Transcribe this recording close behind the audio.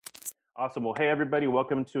Awesome. Well, hey, everybody.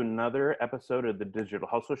 Welcome to another episode of the Digital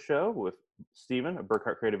Hustle Show with Steven of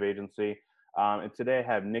Burkhart Creative Agency. And today I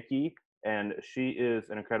have Nikki, and she is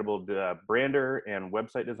an incredible brander and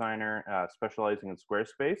website designer specializing in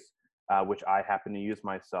Squarespace, which I happen to use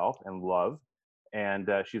myself and love. And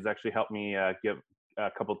she's actually helped me give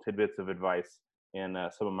a couple tidbits of advice in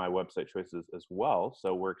some of my website choices as well.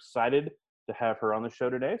 So we're excited to have her on the show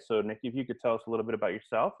today. So, Nikki, if you could tell us a little bit about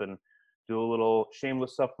yourself and do a little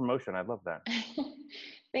shameless self-promotion. I'd love that.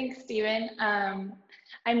 Thanks, Steven.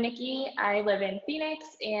 I'm Nikki. I live in Phoenix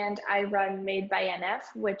and I run Made by NF,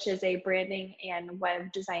 which is a branding and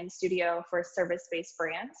web design studio for service-based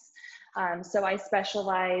brands. So I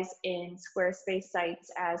specialize in Squarespace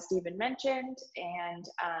sites, as Steven mentioned, and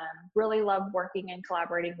really love working and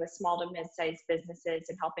collaborating with small to mid-sized businesses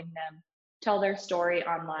and helping them tell their story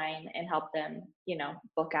online and help them,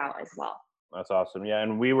 book out as well. That's awesome. Yeah,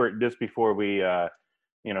 and we were just before we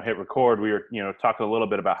hit record, we were talking a little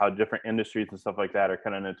bit about how different industries and stuff like that are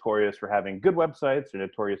kind of notorious for having good websites or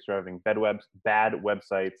notorious for having bad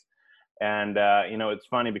websites. And it's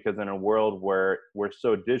funny because in a world where we're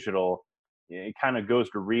so digital, it kind of goes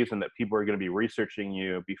to reason that people are going to be researching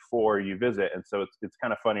you before you visit. And so it's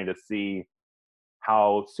kind of funny to see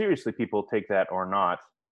how seriously people take that or not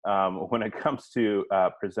when it comes to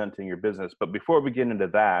presenting your business. But before we get into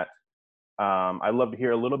that, I'd love to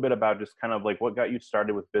hear a little bit about just kind of like what got you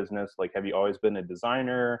started with business. Like, have you always been a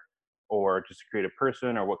designer or just a creative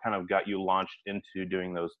person, or what kind of got you launched into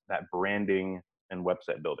doing that branding and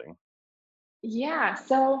website building? Yeah,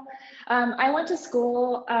 so I went to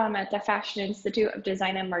school at the Fashion Institute of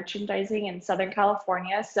Design and Merchandising in Southern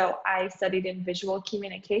California. So I studied in visual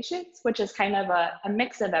communications, which is kind of a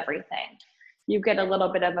mix of everything. You get a little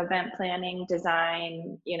bit of event planning,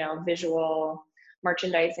 design, visual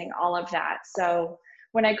merchandising, all of that. So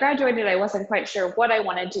when I graduated, I wasn't quite sure what I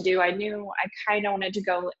wanted to do. I knew I kind of wanted to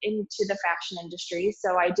go into the fashion industry.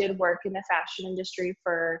 So I did work in the fashion industry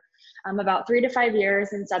for about 3 to 5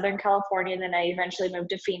 years in Southern California. And then I eventually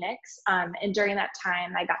moved to Phoenix. And during that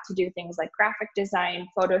time, I got to do things like graphic design,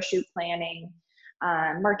 photo shoot planning,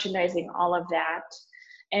 merchandising, all of that.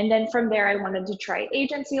 And then from there, I wanted to try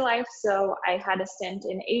agency life. So I had a stint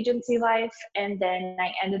in agency life. And then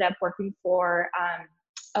I ended up working for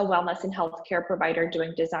a wellness and healthcare provider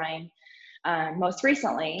doing design most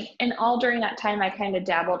recently. And all during that time, I kind of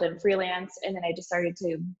dabbled in freelance. And then I just started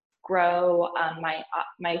to grow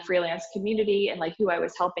my freelance community and like who I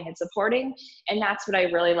was helping and supporting. And that's what I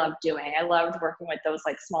really loved doing. I loved working with those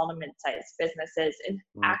like small to mid-sized businesses and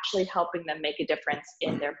actually helping them make a difference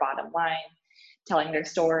in their bottom line, telling their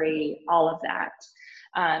story, all of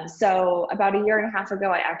that. So about a year and a half ago,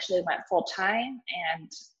 I actually went full time,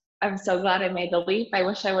 and I'm so glad I made the leap. I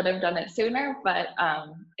wish I would have done it sooner, but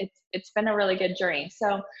it's been a really good journey.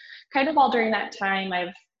 So kind of all during that time,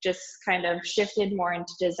 I've just kind of shifted more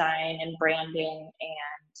into design and branding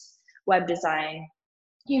and web design.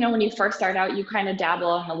 When you first start out, you kind of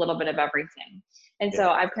dabble in a little bit of everything. And so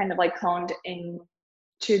I've kind of like honed in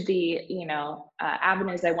to the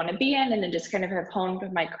avenues I want to be in, and then just kind of have honed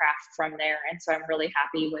my craft from there. And so I'm really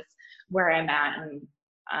happy with where I'm at,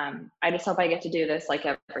 and I just hope I get to do this like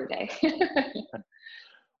every day.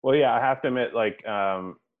 Well, yeah, I have to admit, like,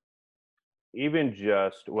 even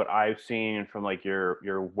just what I've seen from like your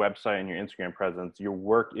website and your Instagram presence, your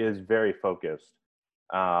work is very focused.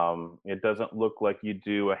 It doesn't look like you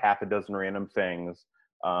do a half a dozen random things.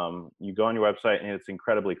 You go on your website and it's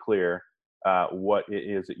incredibly clear what it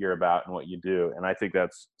is that you're about and what you do. And I think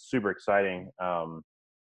that's super exciting.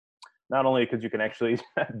 Not only because you can actually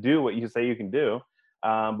do what you say you can do,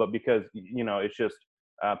 but because, it's just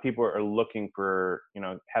people are looking for,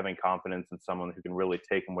 having confidence in someone who can really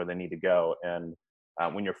take them where they need to go. And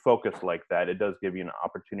when you're focused like that, it does give you an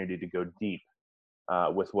opportunity to go deep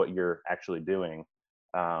with what you're actually doing.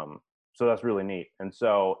 So that's really neat. And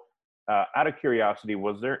so out of curiosity,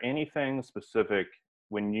 was there anything specific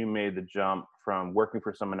when you made the jump from working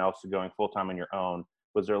for someone else to going full time on your own?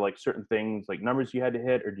 Was there like certain things, like numbers you had to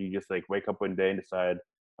hit, or do you just like wake up one day and decide,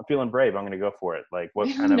 I'm feeling brave, I'm going to go for it? Like,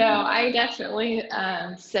 what kind of? No, I definitely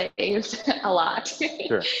saved a lot.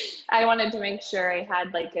 Sure. I wanted to make sure I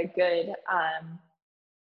had like a good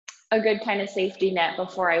kind of safety net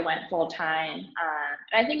before I went full time.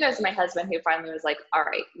 And I think it was my husband who finally was like, all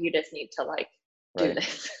right, you just need to like do Right.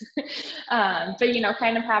 this. But,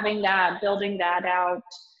 kind of having that, building that out,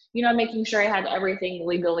 making sure I had everything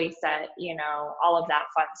legally set, all of that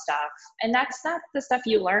fun stuff. And that's not the stuff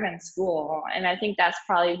you learn in school. And I think that's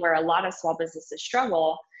probably where a lot of small businesses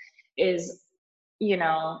struggle is, you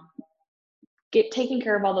know, taking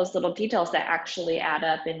care of all those little details that actually add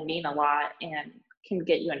up and mean a lot and can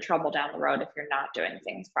get you in trouble down the road if you're not doing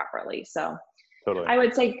things properly. So Totally. I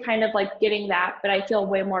would say kind of like getting that, but I feel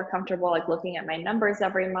way more comfortable like looking at my numbers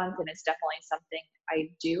every month, and it's definitely something I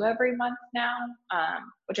do every month now,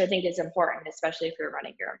 which I think is important, especially if you're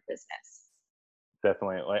running your own business.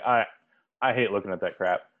 Definitely. Like I hate looking at that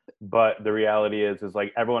crap. But the reality is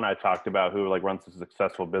like everyone I talked about who like runs a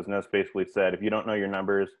successful business basically said, if you don't know your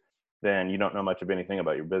numbers, then you don't know much of anything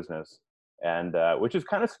about your business. And which is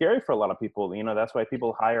kind of scary for a lot of people. You know, that's why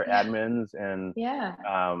people hire Yeah. admins and Yeah.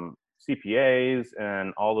 CPAs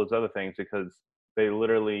and all those other things, because they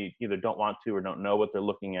literally either don't want to or don't know what they're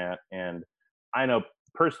looking at. And I know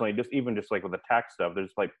personally, just even just like with the tax stuff,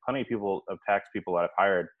 there's like plenty of people of tax people that I've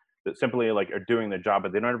hired that simply like are doing the job,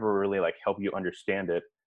 but they don't ever really like help you understand it.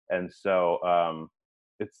 And so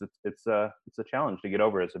it's a challenge to get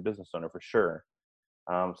over as a business owner for sure.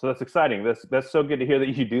 So that's exciting. That's so good to hear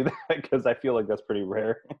that you do that, because I feel like that's pretty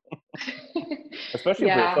rare, especially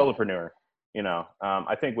if you're a Yeah. solopreneur. You know,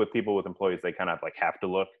 I think with people with employees, they kind of like have to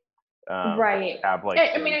look, Right. have like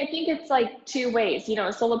I mean, I think it's like two ways. You know,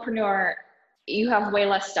 a solopreneur, you have way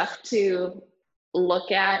less stuff to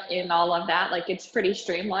look at in all of that. Like it's pretty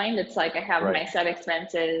streamlined. It's like I have right, my set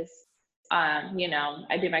expenses, you know,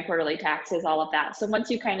 I do my quarterly taxes, all of that. So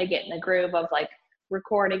once you kind of get in the groove of like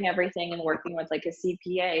recording everything and working with like a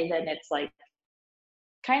CPA, then it's like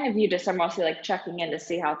kind of you just are mostly like checking in to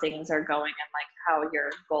see how things are going and like how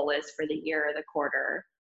your goal is for the year or the quarter.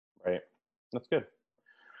 right. That's good.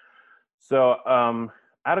 So,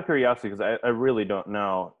 out of curiosity, because I really don't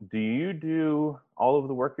know, do you do all of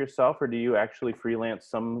the work yourself, or do you actually freelance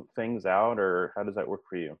some things out, or how does that work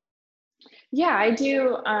for you? Yeah, I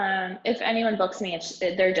do. If anyone books me,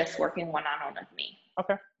 they're just working one-on-one with me.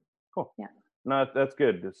 Okay, cool. Yeah. No, that's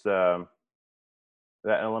good. It's,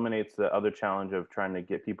 that eliminates the other challenge of trying to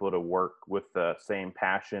get people to work with the same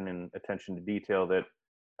passion and attention to detail that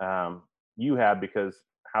you have, because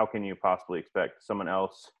how can you possibly expect someone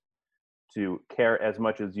else to care as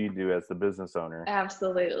much as you do as the business owner?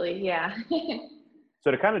 Absolutely. Yeah. So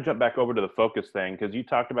to kind of jump back over to the focus thing, because you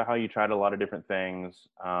talked about how you tried a lot of different things,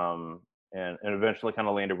 and eventually kind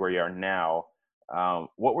of landed where you are now.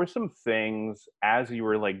 What were some things as you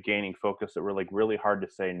were like gaining focus that were like really hard to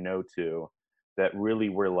say no to, that really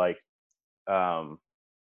were like um,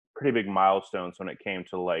 pretty big milestones when it came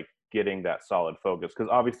to like getting that solid focus? Because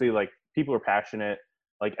obviously, like people are passionate.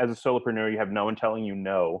 Like as a solopreneur, you have no one telling you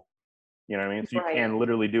no. You know what I mean? So you Right. can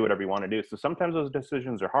literally do whatever you want to do. So sometimes those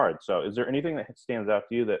decisions are hard. So is there anything that stands out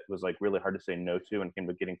to you that was like really hard to say no to and came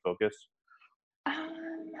to getting focused?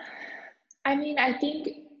 Um, I mean, I think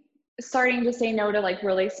starting to say no to like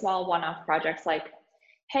really small one-off projects like,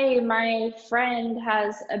 hey, my friend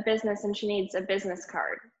has a business and she needs a business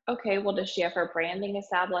card. Okay, well, does she have her branding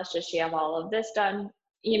established? Does she have all of this done?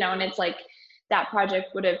 You know, and it's like that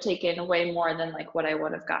project would have taken way more than like what I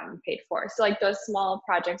would have gotten paid for. So like those small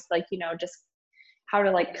projects, like, you know, just how to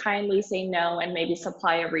like kindly say no and maybe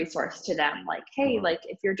supply a resource to them. Like, hey, Hmm. like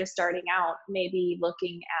if you're just starting out, maybe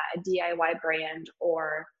looking at a DIY brand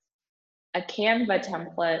or a Canva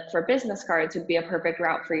template for business cards would be a perfect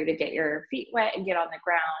route for you to get your feet wet and get on the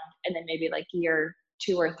ground. And then maybe like year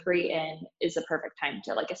 2 or 3 in is the perfect time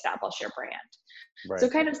to like establish your brand. So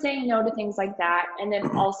Right. kind of saying no to things like that. And then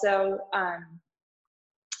also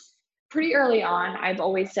pretty early on, I've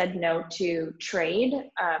always said no to trade.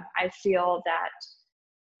 I feel that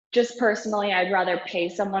just personally, I'd rather pay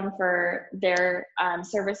someone for their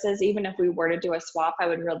services. Even if we were to do a swap, I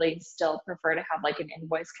would really still prefer to have like an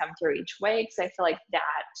invoice come through each way, because I feel like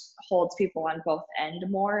that holds people on both end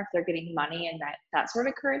more if they're getting money and that sort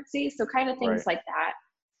of currency. So kind of things Right. like that,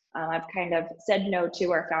 I've kind of said no to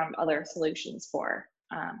or found other solutions for.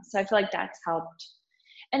 So I feel like that's helped.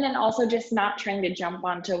 And then also just not trying to jump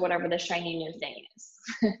onto whatever the shiny new thing is,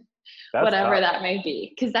 That's whatever tough. that may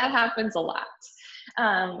be, because that happens a lot.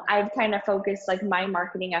 I've kind of focused like my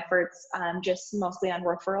marketing efforts just mostly on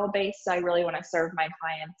referral base. So I really want to serve my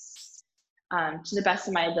clients to the best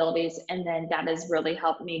of my abilities. And then that has really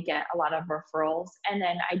helped me get a lot of referrals. And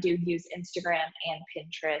then I do use Instagram and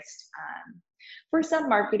Pinterest for some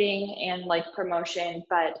marketing and like promotion,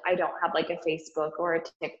 but I don't have like a Facebook or a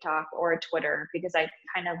TikTok or a Twitter, because I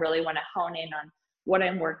kind of really want to hone in on what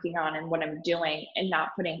I'm working on and what I'm doing and not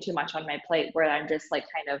putting too much on my plate where I'm just like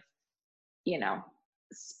kind of, you know,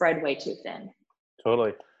 spread way too thin.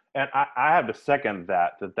 Totally. And I have to second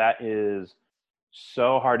that is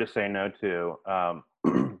so hard to say no to,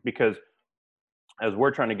 because as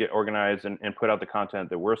we're trying to get organized and put out the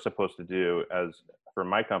content that we're supposed to do as for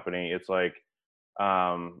my company, it's like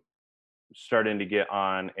um, starting to get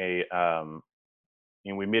on a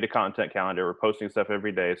we made a content calendar. We're posting stuff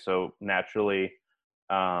every day, so naturally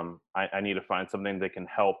I need to find something that can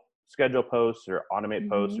help schedule posts or automate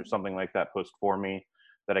posts or Mhm. something like that post for me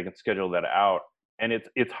that I can schedule that out. And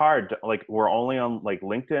it's hard to, like, we're only on like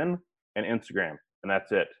LinkedIn and Instagram, and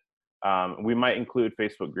that's it. We might include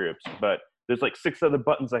Facebook groups, but there's like six other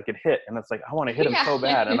buttons I could hit, and it's like I want to hit them Yeah. so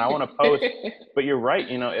bad, and I want to post. But you're right,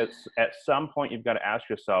 you know, it's at some point you've got to ask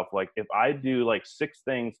yourself, like, if I do like six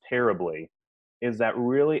things terribly, is that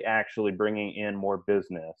really actually bringing in more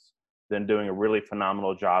business than doing a really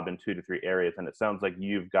phenomenal job in 2 to 3 areas? And it sounds like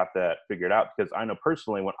you've got that figured out, because I know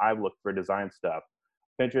personally when I've looked for design stuff,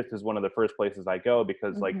 Pinterest is one of the first places I go,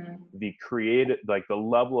 because like Mhm. the creative, like the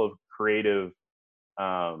level of creative,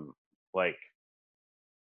 um, like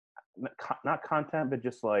not content, but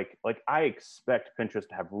just like I expect Pinterest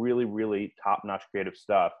to have really, really top-notch creative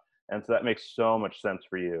stuff, and so that makes so much sense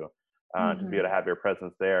for you to be able to Mhm. have your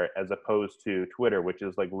presence there, as opposed to Twitter, which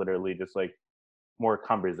is like literally just like more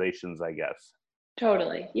conversations, I guess.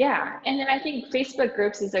 Totally. Yeah. And then I think Facebook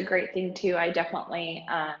groups is a great thing too. I definitely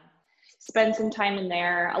spend some time in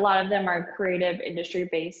there. A lot of them are creative industry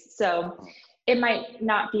based. So it might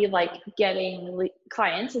not be like getting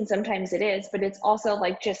clients, and sometimes it is, but it's also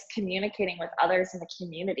like just communicating with others in the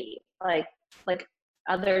community. Like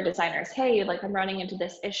other designers, hey, like I'm running into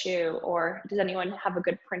this issue, or does anyone have a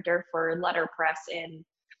good printer for letterpress in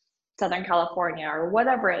Southern California or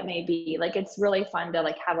whatever it may be. Like it's really fun to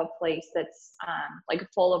like have a place that's like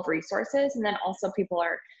full of resources. And then also people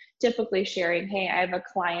are typically sharing, hey, I have a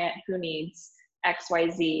client who needs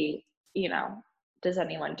XYZ, you know, does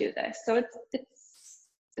anyone do this? So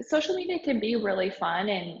it's social media can be really fun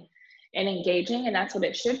and engaging, and that's what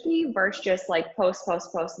it should be, versus just like post and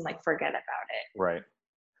like forget about it. Right.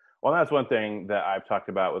 Well, that's one thing that I've talked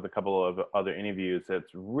about with a couple of other interviews.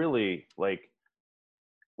 That's really like,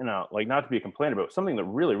 you know, like, not to be a complainer, but something that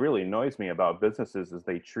really, really annoys me about businesses is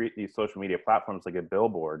they treat these social media platforms like a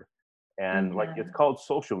billboard. And like, it's Mm-hmm. called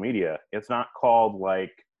social media. It's not called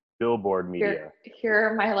like billboard Here, media, here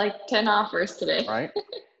are my like 10 offers today. right?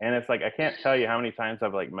 And it's like, I can't tell you how many times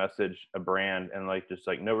I've like messaged a brand and like just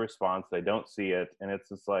like no response. They don't see it. And it's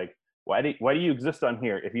just like, why do you exist on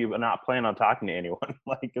here if you not plan on talking to anyone?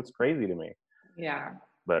 Like, it's crazy to me. Yeah.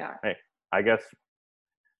 But Yeah. hey, I guess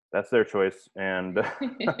that's their choice. And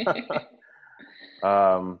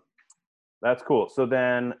um, that's cool. So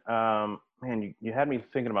then, man, you had me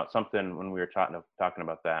thinking about something when we were talking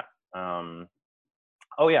about that. Um,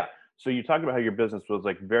 oh yeah. So you talked about how your business was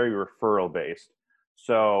like very referral based.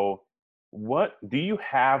 So what do you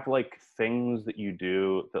have, like things that you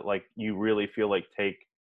do that like you really feel like take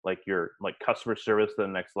like your like customer service to the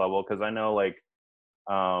next level? Because I know like,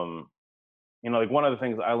 um, you know, like one of the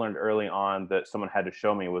things I learned early on that someone had to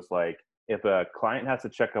show me was like, if a client has to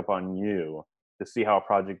check up on you to see how a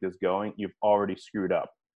project is going, you've already screwed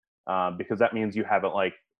up, because that means you haven't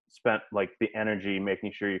like spent like the energy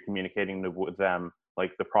making sure you're communicating with them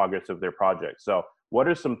like the progress of their project. So what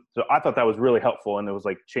are some? So I thought that was really helpful, and it was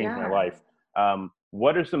like changed my Yeah. life.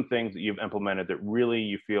 What are some things that you've implemented that really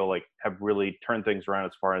you feel like have really turned things around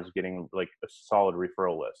as far as getting like a solid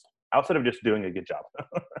referral list outside of just doing a good job?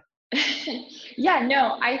 Yeah,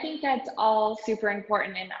 no, I think that's all super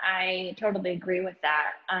important, and I totally agree with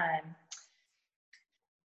that.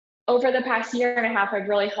 Over the past year and a half, I've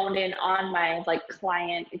really honed in on my like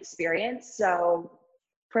client experience. So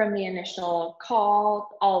from the initial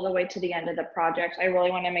call all the way to the end of the project, I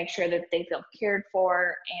really want to make sure that they feel cared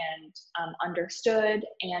for and understood,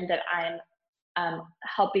 and that I'm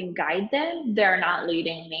helping guide them. They're not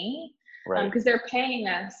leading me, Right. because they're paying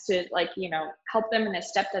us to like, help them in a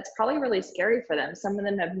step that's probably really scary for them. Some of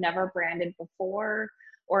them have never branded before,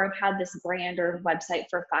 or have had this brand or website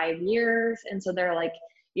for 5 years, and so they're like,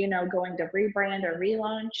 going to rebrand or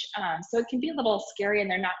relaunch. So it can be a little scary, and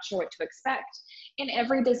they're not sure what to expect. And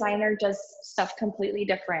every designer does stuff completely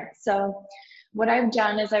different. So what I've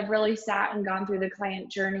done is I've really sat and gone through the client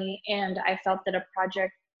journey, and I felt that a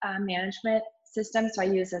project management system. So I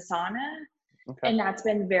use Asana, Okay. and that's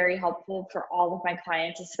been very helpful for all of my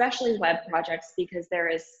clients, especially web projects, because there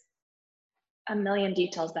is a million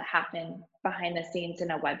details that happen behind the scenes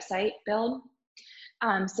in a website build.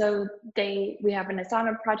 So we have an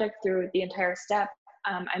Asana project through the entire step.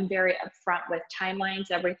 I'm very upfront with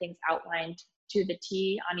timelines. Everything's outlined to the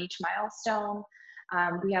T on each milestone.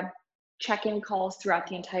 We have check-in calls throughout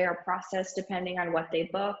the entire process, depending on what they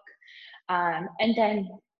book. And then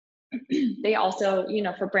they also,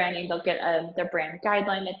 for branding, they'll get their brand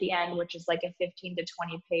guideline at the end, which is like a 15 to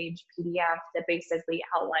 20 page PDF that basically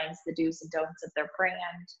outlines the do's and don'ts of their brand.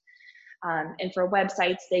 And for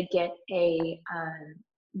websites, they get a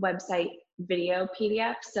website video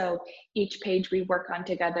PDF. So each page we work on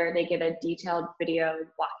together, they get a detailed video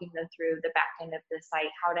walking them through the back end of the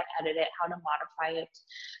site, how to edit it, how to modify it.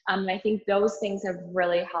 And I think those things have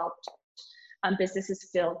really helped businesses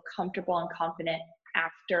feel comfortable and confident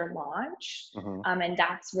after launch. And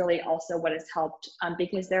that's really also what has helped,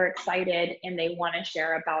 because they're excited and they want to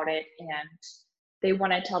share about it, and they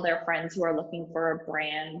want to tell their friends who are looking for a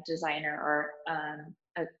brand designer or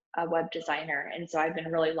a web designer. And so I've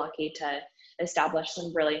been really lucky to establish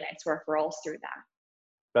some really nice referrals through that.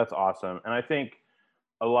 That's awesome. And I think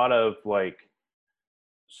a lot of like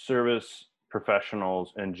service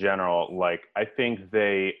professionals in general, like I think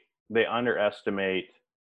they underestimate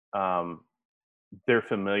their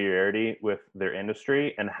familiarity with their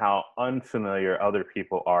industry and how unfamiliar other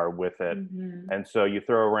people are with it. And so you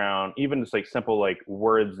throw around even just like simple like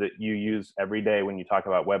words that you use every day when you talk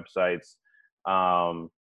about websites.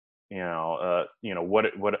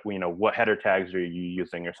 What header tags are you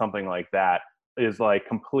using or something like that is like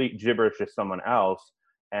complete gibberish to someone else.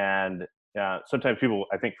 And sometimes people,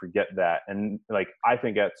 I think, forget that. And like, I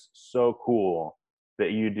think that's so cool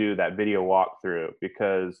that you do that video walkthrough,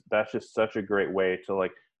 because that's just such a great way to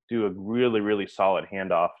like do a really, really solid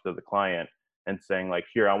handoff to the client and saying like,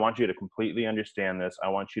 here, I want you to completely understand this. I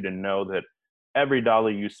want you to know that every dollar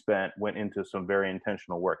you spent went into some very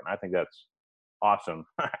intentional work. And I think that's awesome.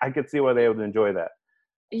 I could see why they would enjoy that.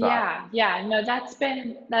 So, yeah, no, that's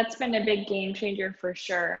been a big game changer for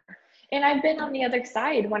sure. And I've been on the other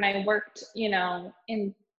side when I worked,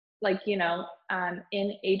 in like,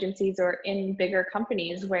 in agencies or in bigger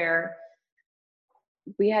companies where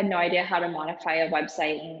we had no idea how to modify a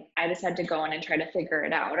website, and I just had to go in and try to figure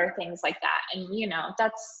it out, or things like that. And,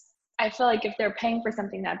 I feel like if they're paying for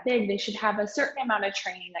something that big, they should have a certain amount of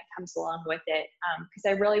training that comes along with it. Because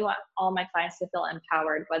I really want all my clients to feel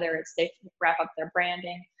empowered, whether it's they wrap up their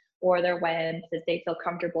branding or their web, that they feel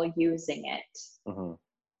comfortable using it. No,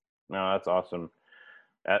 that's awesome.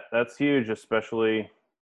 That's huge, especially if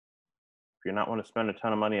you're not want to spend a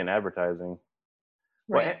ton of money in advertising.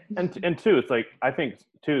 Right. Well, and two, it's like, I think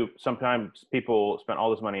too, sometimes people spend all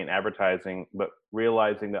this money in advertising, but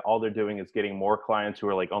realizing that all they're doing is getting more clients who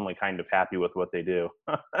are like only kind of happy with what they do.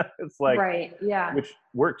 It's like, right. Yeah. which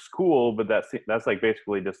works cool, but that's like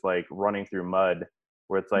basically just like running through mud,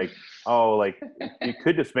 where it's like, oh, like you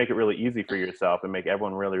could just make it really easy for yourself and make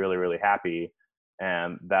everyone really, really, really happy.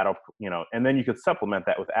 And that'll, and then you could supplement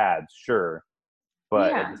that with ads, sure.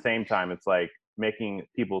 But at the same time, it's like making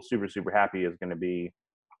people super, super happy is going to be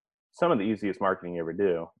some of the easiest marketing you ever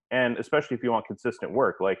do. And especially if you want consistent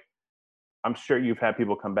work, like I'm sure you've had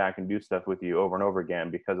people come back and do stuff with you over and over again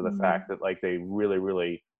because of the fact that like they really,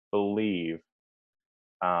 really believe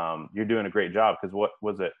you're doing a great job. Because what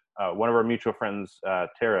was it? One of our mutual friends,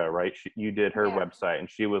 Tara, right? You did her website, and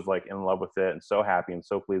she was like in love with it and so happy and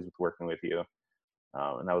so pleased with working with you.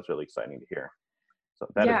 And that was really exciting to hear. So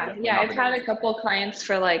that I've had a couple clients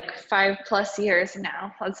for like 5+ years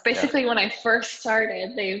now. That's basically when I first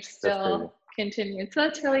started. They've still continued. So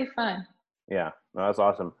that's really fun. Yeah, no, that's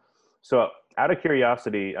awesome. So out of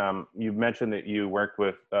curiosity, you mentioned that you worked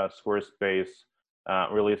with Squarespace.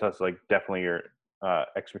 Really, that's like definitely your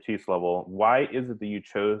expertise level. Why is it that you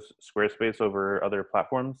chose Squarespace over other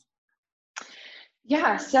platforms?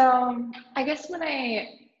 Yeah, so I guess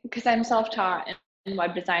because I'm self-taught in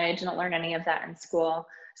web design, I didn't learn any of that in school.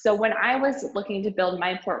 So when I was looking to build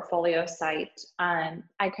my portfolio site,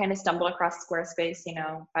 I kind of stumbled across Squarespace,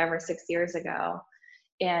 5 or 6 years ago,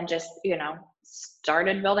 and just,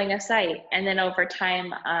 started building a site. And then over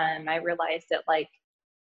time, I realized that like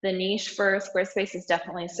the niche for Squarespace is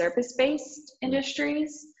definitely service-based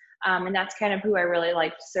industries. And that's kind of who I really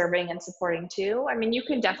like serving and supporting too. I mean, you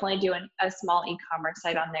can definitely do a small e-commerce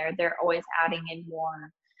site on there. They're always adding in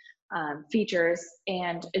more features,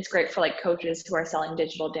 and it's great for like coaches who are selling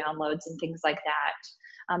digital downloads and things like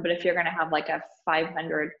that. But if you're going to have like a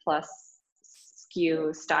 500+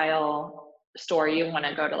 SKU style store, you want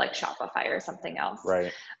to go to like Shopify or something else.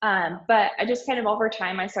 Right. But I just kind of over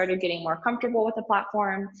time, I started getting more comfortable with the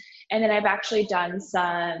platform. And then I've actually done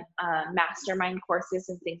some mastermind courses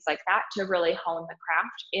and things like that to really hone the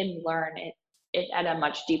craft and learn it at a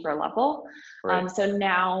much deeper level. Right. So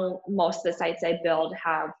now most of the sites I build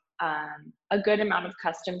have a good amount of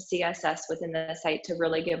custom CSS within the site to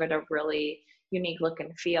really give it a really unique look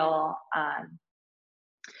and feel.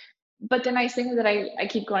 But the nice thing that I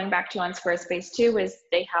keep going back to on Squarespace too is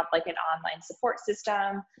they have like an online support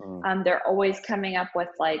system. They're always coming up with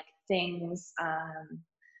like things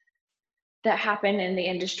that happen in the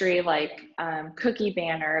industry, like cookie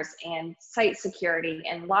banners and site security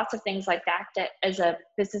and lots of things like that, that as a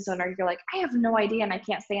business owner, you're like, I have no idea and I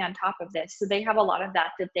can't stay on top of this. So they have a lot of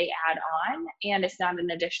that they add on, and it's not an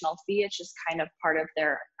additional fee. It's just kind of part of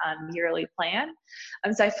their yearly plan.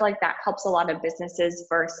 So I feel like that helps a lot of businesses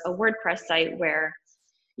versus a WordPress site where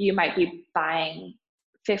you might be buying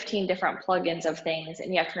 15 different plugins of things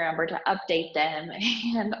and you have to remember to update them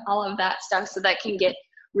and all of that stuff. So that can get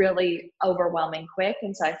really overwhelming quick.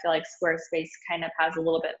 And so I feel like Squarespace kind of has a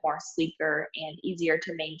little bit more sleeker and easier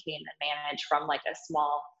to maintain and manage from like a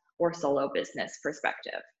small or solo business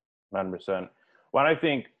perspective. 100%. Well, I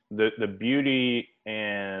think the beauty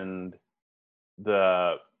and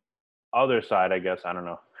the other side, I guess, I don't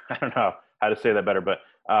know how to say that better, but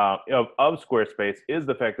of Squarespace is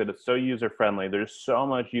the fact that it's so user friendly. There's so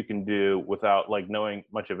much you can do without like knowing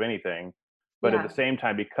much of anything. But at the same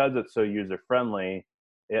time, because it's so user friendly,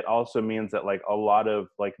 it also means that like a lot of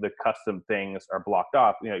like the custom things are blocked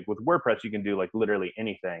off. You know, like with WordPress, you can do like literally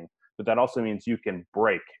anything, but that also means you can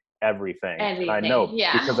break everything. And I know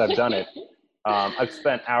because I've done it. I've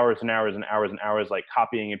spent hours and hours and hours and hours like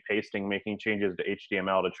copying and pasting, making changes to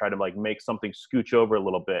HTML to try to like make something scooch over a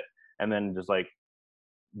little bit, and then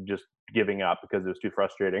just giving up because it was too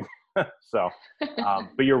frustrating. So,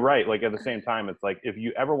 but you're right. Like at the same time, it's like if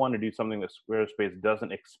you ever want to do something that Squarespace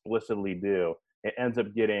doesn't explicitly do, it ends up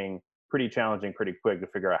getting pretty challenging pretty quick to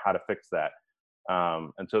figure out how to fix that.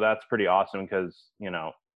 And so that's pretty awesome because, you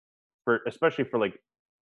know, especially for like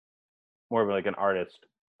more of like an artist,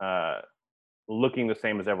 looking the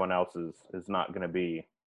same as everyone else is not going to be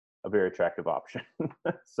a very attractive option.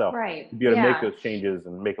 So to be able to make those changes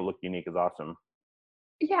and make it look unique is awesome.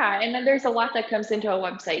 Yeah, and then there's a lot that comes into a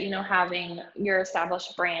website, you know, having your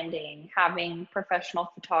established branding, having professional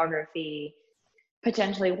photography,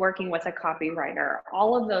 potentially working with a copywriter.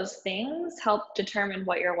 All of those things help determine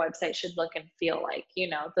what your website should look and feel like. You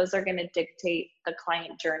know, those are going to dictate the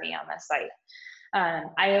client journey on the site.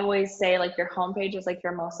 I always say like your homepage is like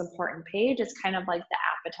your most important page. It's kind of like the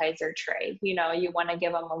appetizer tray. You know, you want to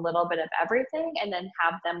give them a little bit of everything and then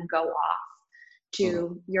have them go off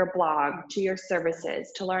to your blog, to your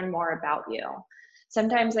services, to learn more about you.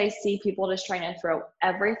 Sometimes I see people just trying to throw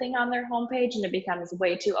everything on their homepage and it becomes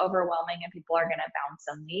way too overwhelming and people are going to bounce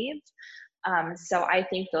and leave. So I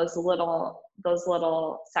think those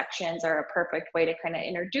little sections are a perfect way to kind of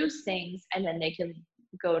introduce things, and then they can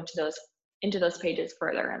go into those pages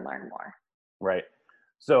further and learn more. Right.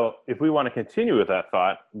 So if we want to continue with that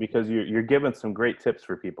thought, because you're giving some great tips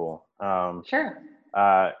for people. Sure.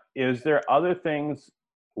 Is there other things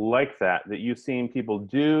like that you've seen people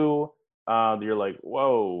do that you're like,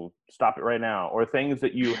 whoa, stop it right now? Or things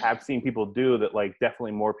that you have seen people do that like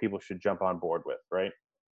definitely more people should jump on board with, right?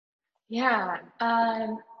 Yeah.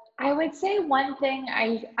 I would say one thing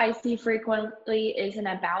I see frequently is an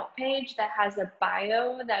about page that has a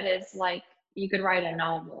bio that is like you could write a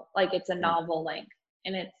novel, like it's a novel length.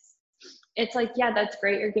 And it's like, yeah, that's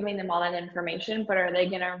great. You're giving them all that information, but are they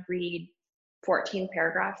going to read 14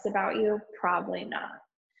 paragraphs about you? Probably not.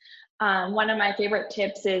 One of my favorite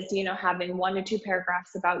tips is, you know, having 1 to 2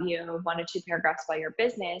 paragraphs about you, 1 to 2 paragraphs about your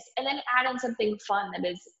business, and then add in something fun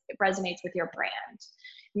that resonates with your brand.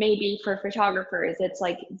 Maybe for photographers, it's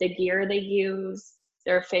like the gear they use,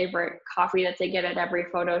 their favorite coffee that they get at every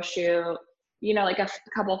photo shoot, you know, like a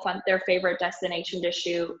couple fun, their favorite destination to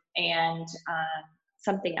shoot, and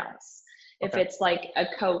something else. If it's like a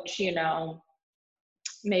coach, you know,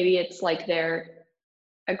 maybe it's like their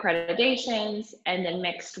accreditations and then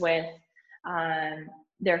mixed with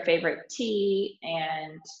their favorite tea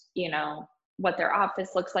and, you know, what their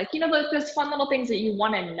office looks like. You know, those fun little things that you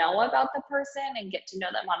want to know about the person and get to know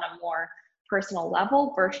them on a more personal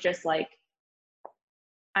level versus just like,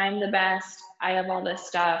 I'm the best. I have all this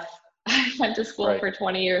stuff. I went to school for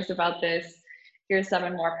 20 years about this. Here's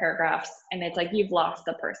 7 more paragraphs. And it's like, you've lost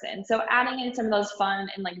the person. So adding in some of those fun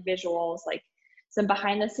and like visuals, like some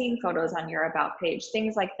behind the scene photos on your about page,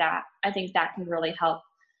 things like that. I think that can really help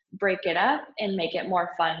break it up and make it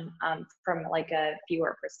more fun from like a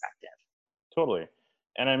viewer perspective. Totally.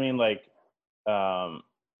 And I mean, like,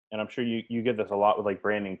 and I'm sure you get this a lot with like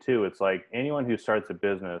branding too. It's like anyone who starts a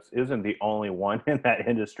business isn't the only one in that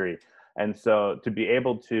industry. And so to be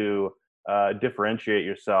able to differentiate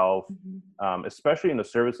yourself, especially in the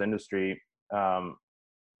service industry,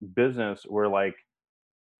 business where like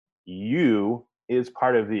you is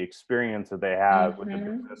part of the experience that they have with the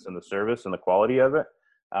business and the service and the quality of it.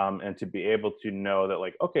 And to be able to know that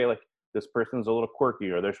like, okay, like this person's a little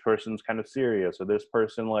quirky, or this person's kind of serious, or this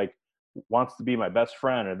person like wants to be my best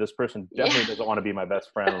friend, or this person definitely doesn't want to be my best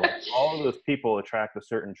friend. Like all of those people attract a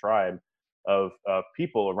certain tribe. of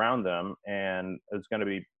people around them, and it's going to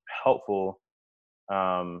be helpful,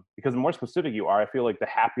 because the more specific you are, I feel like the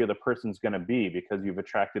happier the person's going to be because you've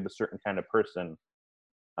attracted a certain kind of person.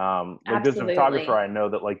 Like there's a photographer Absolutely. I know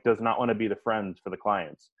that like does not want to be the friends for the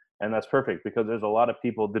clients, and that's perfect because there's a lot of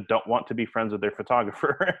people that don't want to be friends with their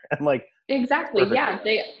photographer, and like it's Exactly. perfect for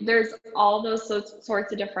Yeah. them. There's all those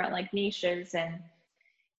sorts of different like niches,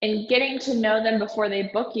 and getting to know them before they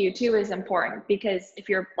book you too is important, because if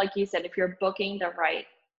you're, like you said, if you're booking the right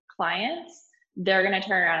clients, they're going to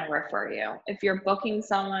turn around and refer you. If you're booking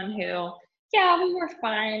someone who, yeah, we were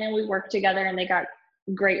fine and we worked together and they got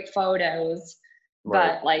great photos,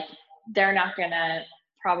 Right. but like they're not going to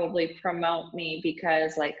probably promote me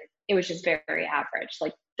because like it was just very average.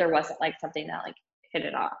 Like there wasn't like something that like hit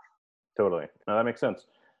it off. Totally. No, that makes sense.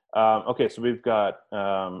 Okay, so we've got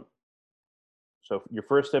so your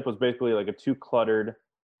first tip was basically like a too cluttered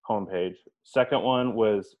homepage. Second one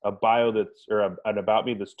was a bio that's or an about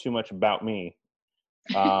me that's too much about me,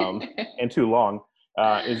 and too long.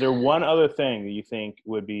 Is there one other thing that you think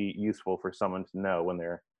would be useful for someone to know when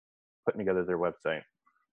they're putting together their website?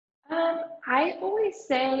 I always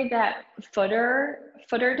say that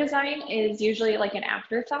footer design is usually like an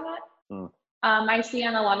afterthought. Mm, I see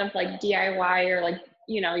on a lot of like DIY or like,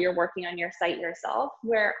 you're working on your site yourself,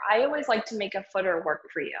 where I always like to make a footer work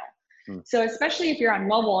for you. mm, So especially if you're on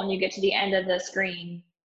mobile and you get to the end of the screen,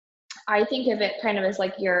 I think of it kind of as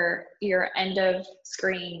like your end of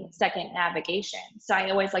screen second navigation. So I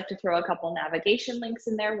always like to throw a couple navigation links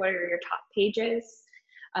in there. What are your top pages?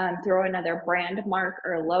 Throw another brand mark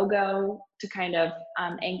or logo to kind of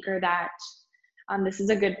anchor that. This is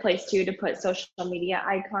a good place too to put social media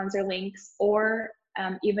icons or links, or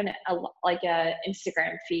even like a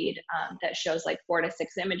Instagram feed that shows like 4 to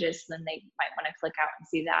 6 images. So then they might want to click out and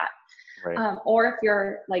see that. right. Or if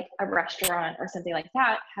you're like a restaurant or something like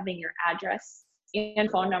that, having your address and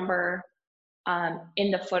phone number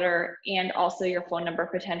in the footer, and also your phone number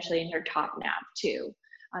potentially in your top nav too.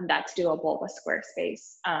 That's doable with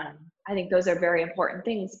Squarespace. I think those are very important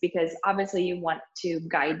things because obviously you want to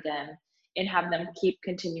guide them and have them keep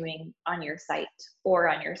continuing on your site or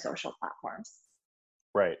on your social platforms.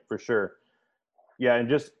 Right, for sure. Yeah, and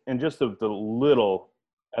just the little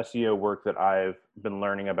SEO work that I've been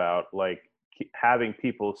learning about, like having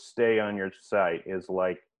people stay on your site is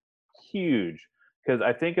like huge. Because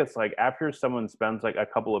I think it's like after someone spends like a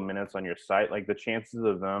couple of minutes on your site, like the chances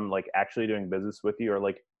of them like actually doing business with you are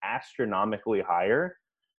like astronomically higher.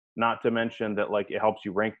 Not to mention that like it helps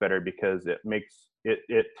you rank better because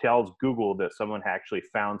it tells Google that someone actually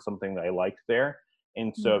found something they liked there.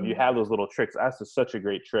 And so if you Mhm. have those little tricks, that's just such a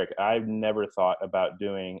great trick. I've never thought about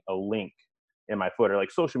doing a link in my footer,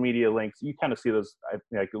 like social media links. You kind of see those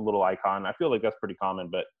like a little icon. I feel like that's pretty common,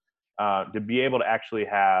 but to be able to actually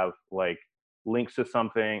have like links to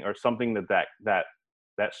something or something that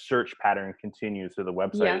search pattern continues to the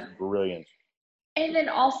website is Yeah. brilliant. And then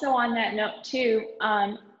also on that note too,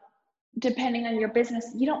 depending on your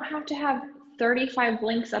business, you don't have to have 35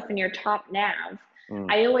 links up in your top nav.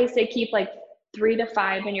 Mm, I always say keep like 3 to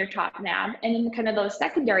 5 in your top nav, and then kind of those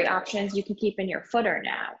secondary options you can keep in your footer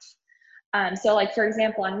nav. So, like for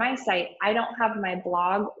example, on my site, I don't have my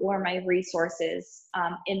blog or my resources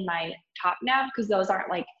in my top nav because those aren't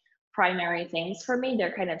like primary things for me.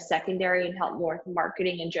 They're kind of secondary and help more with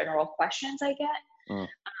marketing and general questions I get. mm.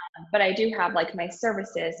 But I do have like my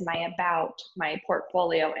services, my about, my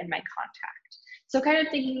portfolio, and my contact. So kind of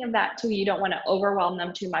thinking of that too, you don't want to overwhelm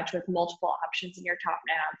them too much with multiple options in your top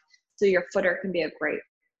nav. So your footer can be a great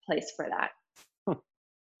place for that.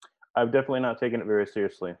 I've definitely not taken it very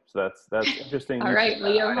seriously. So that's interesting All usage. right,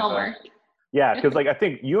 well, you have I've homework. Yeah, because like I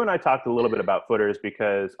think you and I talked a little bit about footers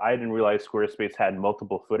because I didn't realize Squarespace had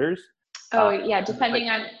multiple footers. Oh yeah, I'm just like, depending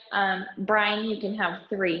on Brian, you can have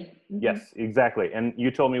 3. yes, exactly. And you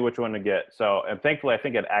told me which one to get. So and thankfully I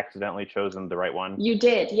think I'd accidentally chosen the right one. You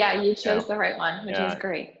did, yeah, you Yeah. chose the right one, which is Yeah.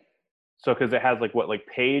 great. So because it has like what like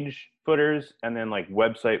page footers and then like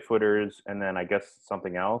website footers and then I guess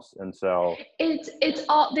something else. And so It's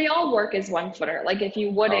all, they all work as one footer. Like if you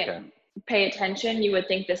okay. wouldn't pay attention, you would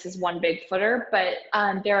think this is one big footer, but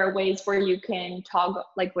there are ways where you can toggle,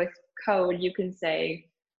 like with code, you can say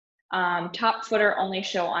top footer only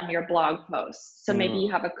show on your blog posts. So maybe Mm,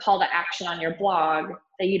 you have a call to action on your blog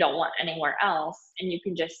that you don't want anywhere else, and you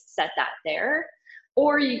can just set that there.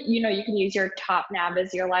 Or you can use your top nav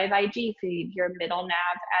as your live IG feed, your middle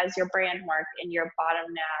nav as your brand mark, and your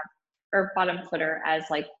bottom nav or bottom footer as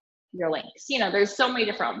like your links. There's so many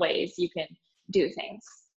different ways you can do things.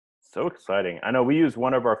 so exciting. I know we use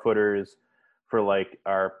one of our footers for like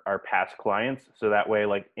our past clients. So that way,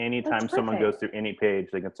 like That's anytime someone goes perfect. through any page,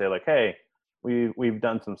 they can say like, hey, we've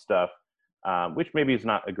done some stuff, which maybe is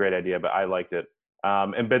not a great idea, but I liked it.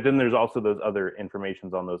 But then there's also those other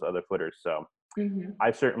informations on those other footers. So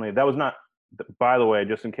I certainly, that was not, by the way,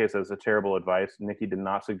 just in case that's a terrible advice, Nikki did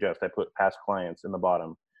not suggest I put past clients in the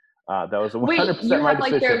bottom. That was 100% Wait, you my have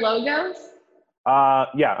like their decision. logos?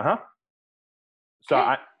 Yeah, So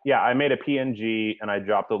Okay. I made a PNG and I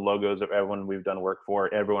dropped the logos of everyone we've done work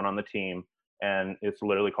for, everyone on the team, and it's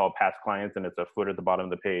literally called past clients, and it's a footer at the bottom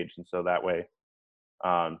of the page. And so that way,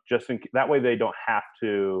 that way they don't have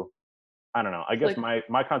to. I don't know. I guess Click.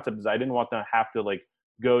 my concept is I didn't want them to have to like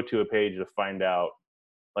go to a page to find out,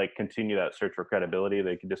 like continue that search for credibility.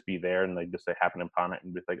 They could just be there and they just say happen upon it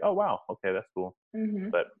and be like, oh wow, okay, that's cool.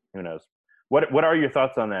 But who knows? What are your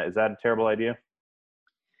thoughts on that? Is that a terrible idea?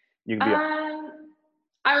 You can be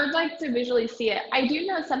I would like to visually see it. I do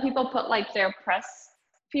know some people put like their press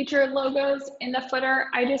feature logos in the footer.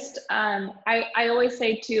 I just, I always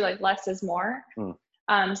say too, like less is more.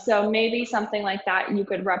 So maybe something like that, you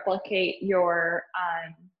could replicate your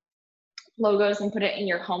logos and put it in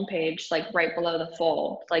your homepage, like right below the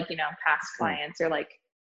fold, like, you know, past clients or like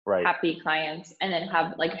right. happy clients, and then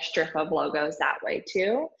have like a strip of logos that way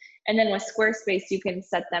too. And then with Squarespace, you can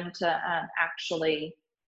set them to actually,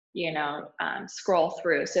 you know, scroll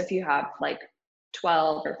through. So if you have like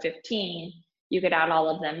 12 or 15, you could add all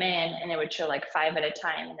of them in and it would show like 5 at a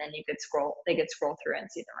time. And then they could scroll through and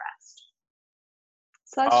see the rest.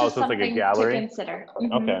 So that's just So it's like a something to gallery? consider.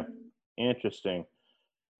 Okay. Interesting.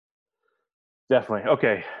 Definitely.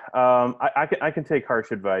 Okay. I can take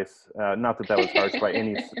harsh advice. Not that was harsh by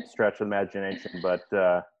any stretch of imagination, but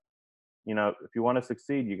you know, if you want to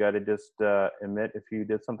succeed, you got to just admit if you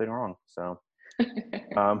did something wrong. So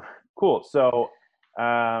cool. So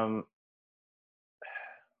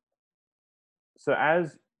so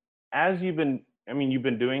as you've been, I mean, you've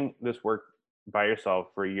been doing this work by yourself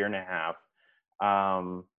for a year and a half,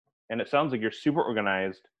 and it sounds like you're super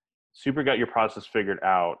organized, super got your process figured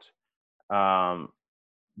out.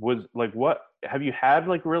 Was like, what have you had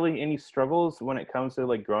like really any struggles when it comes to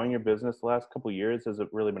like growing your business the last couple of years? Has it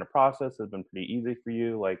really been a process? Has it been pretty easy for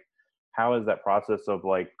you? Like, how is that process of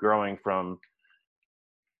like growing from,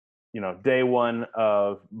 you know, day one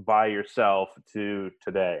of by yourself to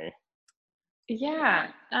today? Yeah.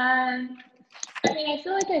 I mean, I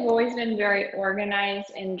feel like I've always been very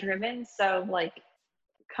organized and driven. So like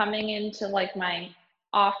coming into like my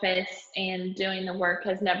office and doing the work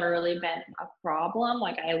has never really been a problem.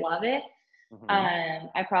 Like I love it.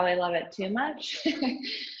 I probably love it too much.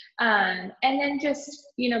 And then just,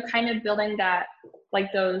 you know, kind of building that,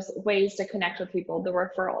 like those ways to connect with people, the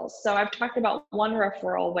referrals. So I've talked about one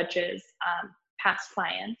referral, which is past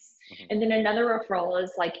clients. And then another referral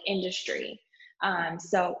is like industry.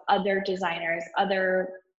 So other designers, other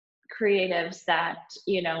creatives that,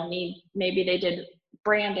 you know, maybe they did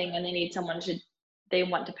branding and they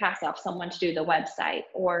want to pass off someone to do the website,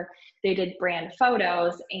 or they did brand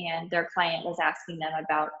photos and their client was asking them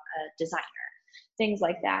about a designer, things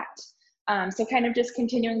like that. So kind of just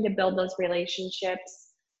continuing to build those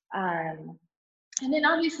relationships. And then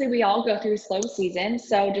obviously we all go through slow season.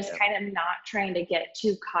 So just kind of not trying to get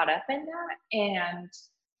too caught up in that.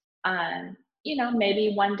 And, you know,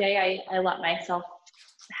 maybe one day I let myself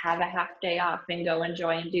have a half day off and go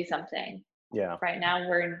enjoy and do something. Yeah. Right now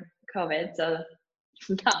we're in COVID, so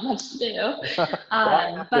not much to do.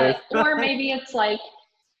 Or maybe it's like,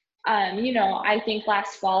 you know, I think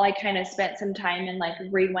last fall I kind of spent some time and like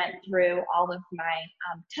went through all of my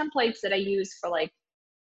templates that I use for like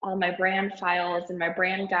all my brand files and my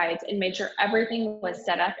brand guides and made sure everything was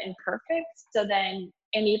set up and perfect. So then,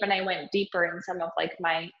 and even I went deeper in some of like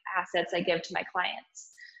my assets I give to my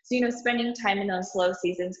clients. So, you know, spending time in those slow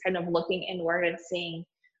seasons, kind of looking inward and seeing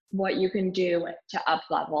what you can do to up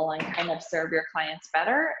level and kind of serve your clients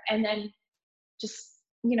better. And then just,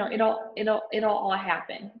 you know, it'll all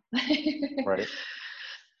happen. Right.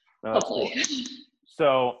 No, that's Hopefully. cool.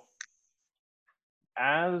 So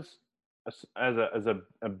as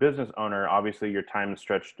a business owner, obviously your time is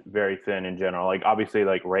stretched very thin in general. Like obviously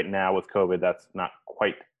like right now with COVID, that's not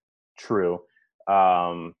quite true.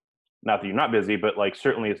 Not that you're not busy, but like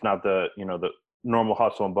certainly it's not the, you know, the normal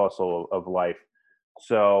hustle and bustle of life.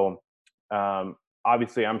 So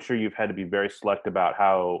obviously I'm sure you've had to be very select about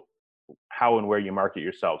how and where you market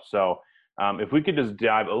yourself. So if we could just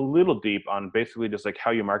dive a little deep on basically just like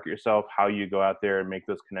how you market yourself, how you go out there and make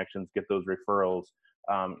those connections, get those referrals.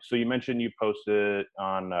 So you mentioned you posted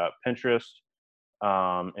on Pinterest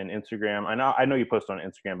and Instagram. I know you post on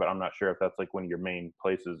Instagram, but I'm not sure if that's like one of your main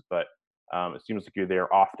places, but it seems like you're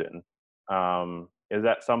there often. Is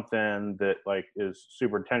that something that like is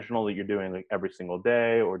super intentional that you're doing like every single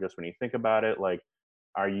day, or just when you think about it? Like,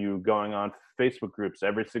 are you going on Facebook groups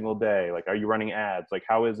every single day? Like, are you running ads? Like,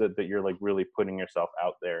 how is it that you're like really putting yourself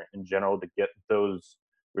out there in general to get those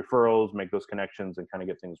referrals, make those connections, and kind of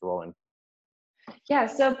get things rolling? Yeah,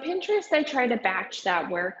 so Pinterest, I try to batch that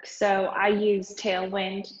work. So I use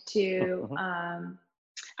Tailwind to, Mhm.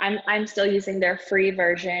 I'm still using their free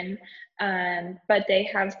version, but they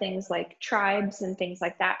have things like tribes and things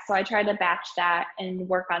like that. So I try to batch that and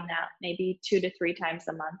work on that maybe 2 to 3 times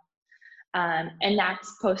a month. And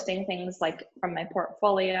that's posting things like from my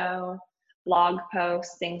portfolio, blog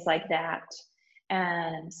posts, things like that.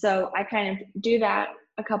 And so I kind of do that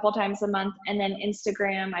a couple times a month. And then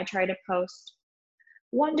Instagram, I try to post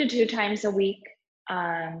 1 to 2 times a week,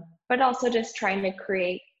 but also just trying to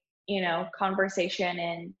create,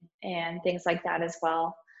 conversation and things like that as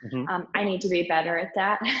well. Mhm. I need to be better at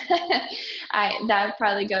that. That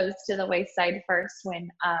probably goes to the wayside first when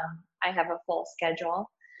I have a full schedule.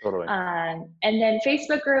 Totally. And then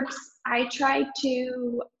Facebook groups, I try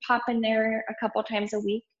to pop in there a couple times a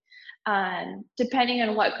week. Depending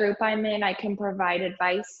on what group I'm in, I can provide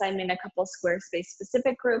advice. I'm in a couple Squarespace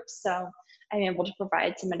specific groups, so I'm able to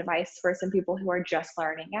provide some advice for some people who are just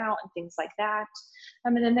learning out and things like that.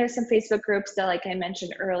 And then there's some Facebook groups that, like I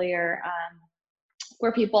mentioned earlier,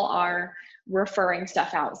 where people are referring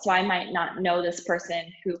stuff out. So I might not know this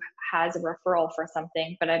person who has a referral for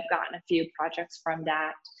something, but I've gotten a few projects from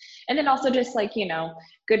that. And then also just like,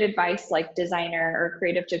 good advice like designer or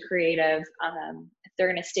creative to creative, if they're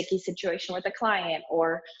in a sticky situation with a client,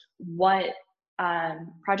 or what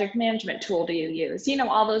project management tool do you use?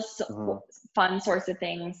 All those Mhm. fun sorts of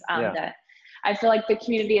things Yeah. that I feel like the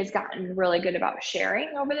community has gotten really good about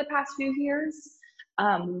sharing over the past few years,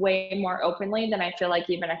 way more openly than I feel like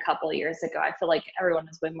even a couple of years ago. I feel like everyone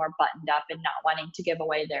is way more buttoned up and not wanting to give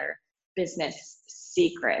away their business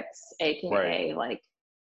secrets, Right. aka like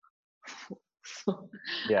I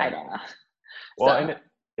Yeah. don't know. Well, and So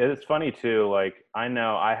it's funny too. Like, I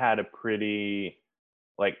know I had a pretty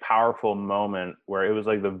like powerful moment where it was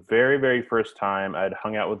like the very, very first time I'd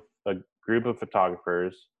hung out with a group of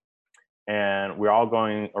photographers, and we're all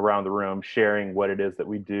going around the room sharing what it is that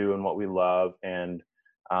we do and what we love. And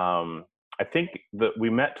I think that we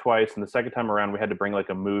met twice, and the second time around we had to bring like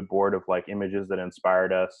a mood board of like images that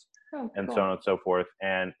inspired us oh and so on cool. and so forth.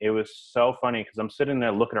 And it was so funny because I'm sitting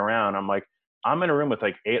there looking around, I'm like, I'm in a room with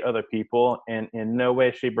like 8 other people, and in no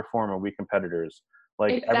way shape or form are we competitors.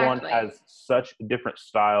 Like, everyone Exactly. has such different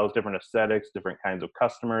styles, different aesthetics, different kinds of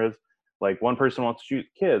customers. Like, one person wants to shoot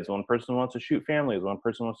kids, one person wants to shoot families, one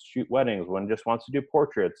person wants to shoot weddings, one just wants to do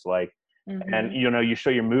portraits. Like, and Hmm. you show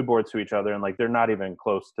your mood boards to each other, and like they're not even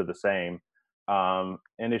close to the same. And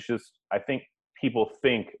it's just, I think people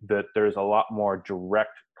think that there's a lot more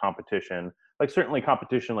direct competition, like certainly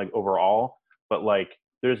competition like overall, but like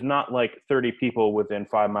there's not like 30 people within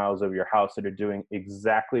 5 miles of your house that are doing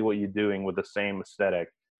exactly what you're doing with the same aesthetic.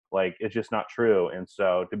 Like, it's just not true. And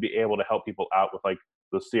so to be able to help people out with like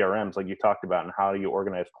those CRMs, like you talked about, and how you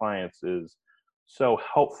organize clients is so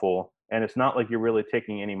helpful. And it's not like you're really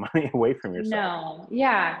taking any money away from yourself.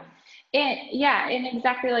 No, and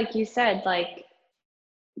exactly like you said, like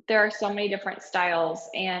there are so many different styles,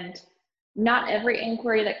 and not every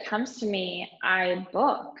inquiry that comes to me I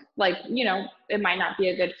book. Like, it might not be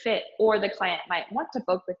a good fit, or the client might want to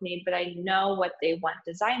book with me, but I know what they want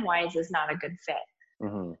design wise is not a good fit.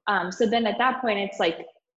 Hmm. So then at that point, it's like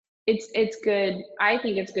it's good. I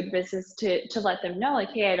think it's good business to let them know,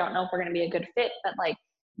 like, hey, I don't know if we're going to be a good fit, but like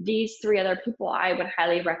these 3 other people I would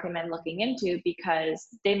highly recommend looking into because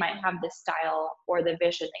they might have the style or the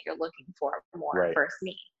vision that you're looking for more Right. versus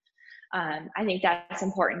me. I think that's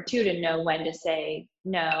important too, to know when to say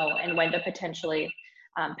no and when to potentially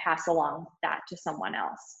pass along that to someone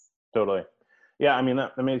else. Totally. Yeah, I mean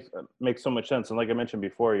that makes so much sense. And like I mentioned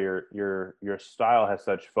before, your style has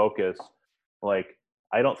such focus. Like,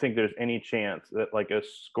 I don't think there's any chance that like a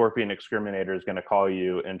scorpion exterminator is going to call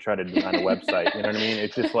you and try to design a website. You know what I mean?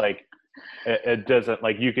 It's just like it doesn't,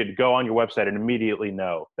 like, you could go on your website and immediately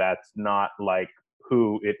know that's not like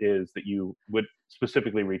who it is that you would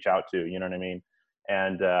specifically reach out to. You know what I mean?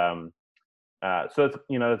 And so it's,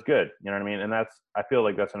 it's good. You know what I mean? And I feel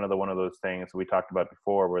like that's another one of those things we talked about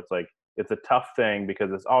before, where it's like, it's a tough thing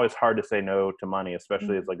because it's always hard to say no to money,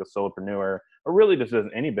 especially as Mhm. like a solopreneur, or really just as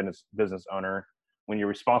any business owner, when you're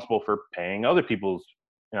responsible for paying other people's,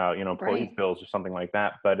 employees' Right. bills or something like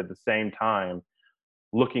that. But at the same time,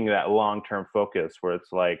 looking at that long-term focus where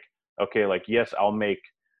it's like, okay, like, yes, I'll make,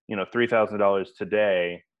 $3,000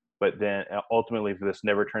 today, but then ultimately, if this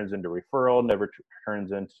never turns into referral, never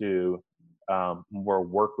turns into more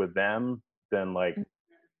work with them, then like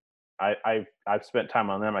I've spent time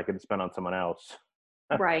on them I could spend on someone else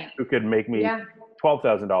Right. who could make me Yeah.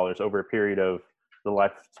 $12,000 over a period of the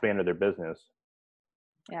lifespan of their business.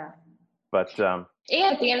 Yeah. But And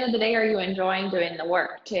at the end of the day, are you enjoying doing the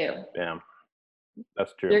work too? yeah,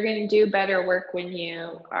 that's true. You're going to do better work when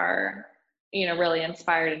you are, really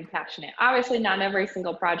inspired and passionate. Obviously, not every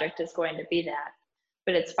single project is going to be that,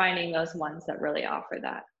 but it's finding those ones that really offer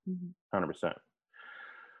that. 100%.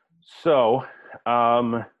 So,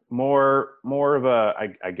 more of a,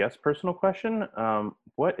 I guess, personal question.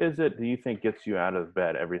 What is it do you think gets you out of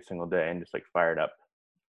bed every single day and just like fired up?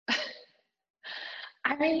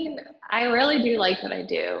 I mean, I really do like what I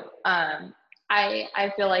do.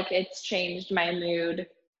 I feel like it's changed my mood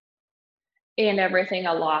and everything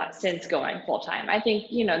a lot since going full time. I think,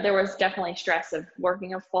 there was definitely stress of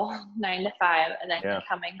working a full 9 to 5 and then Yeah,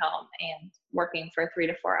 coming home and working for 3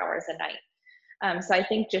 to 4 hours a night. So I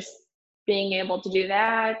think just being able to do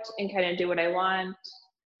that and kind of do what I want.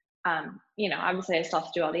 Obviously I still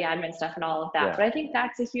have to do all the admin stuff and all of that, yeah, but I think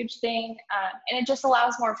that's a huge thing. And it just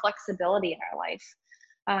allows more flexibility in our life.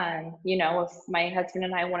 If my husband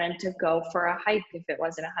and I wanted to go for a hike, if it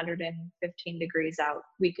wasn't 115 degrees out,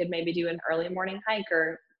 we could maybe do an early morning hike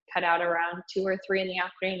or cut out around 2 or 3 in the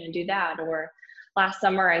afternoon and do that. Or last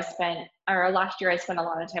year I spent a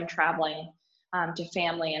lot of time traveling to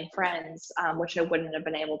family and friends, which I wouldn't have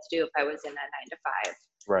been able to do if I was in a 9 to 5.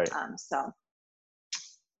 right. So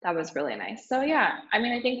that was really nice. So yeah, I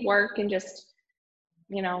mean, I think work and just,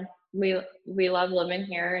 we love living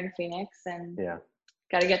here in Phoenix and Yeah.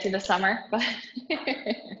 got to get to the summer, but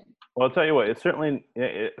Well, I'll tell you what. It's certainly.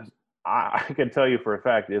 I can tell you for a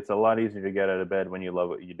fact, it's a lot easier to get out of bed when you love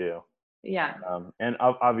what you do. yeah, And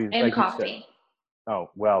obviously, and like you said. coffee. Oh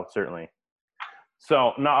well, certainly.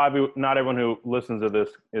 So not everyone who listens to this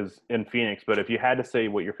is in Phoenix, but if you had to say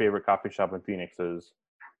what your favorite coffee shop in Phoenix is,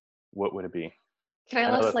 what would it be? Can I I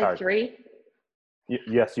know list that's like hard. 3?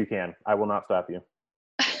 Yes, you can. I will not stop you.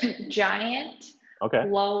 Giant, Okay.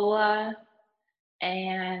 Lola,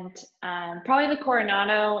 and probably the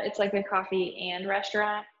Coronado. It's like a coffee and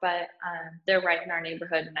restaurant, but they're right in our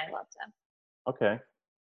neighborhood and I love them. Okay.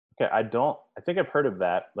 Okay. I think I've heard of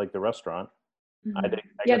that, like the restaurant. I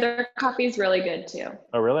Yeah, guess. their coffee is really good too.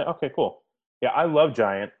 Oh, really? Okay, cool. Yeah, I love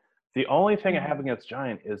Giant. The only thing I have Mhm. against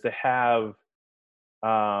Giant is they have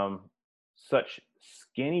um, such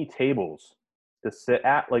skinny tables to sit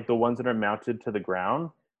at, like the ones that are mounted to the ground.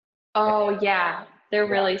 Oh yeah, they're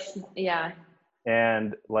Yeah. really, yeah.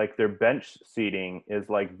 And like their bench seating is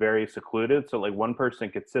like very secluded. So like one person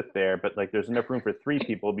could sit there, but like there's enough room for 3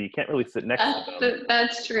 people, but you can't really sit next to them.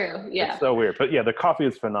 That's true. It's Yeah. so weird. But yeah, the coffee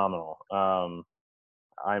is phenomenal. I'm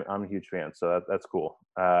a huge fan, so that's cool.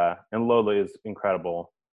 And Lola is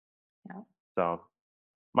incredible. Yeah. So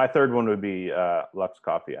my third one would be Lux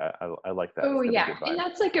Coffee. I like that. Oh It's got a yeah, good and vibe.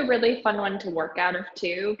 that's like a really fun one to work out of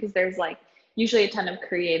too, because there's like usually a ton of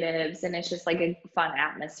creatives, and it's just like a fun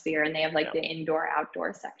atmosphere, and they have like Yeah, the indoor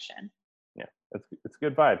outdoor section. yeah, it's a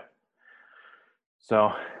good vibe.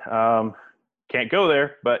 So can't go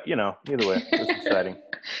there, but either way, it's exciting. Um,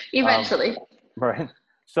 Eventually. right.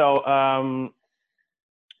 So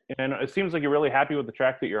and it seems like you're really happy with the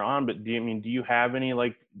track that you're on. But do you have any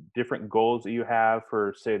like different goals that you have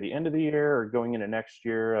for say the end of the year or going into next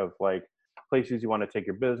year of like places you want to take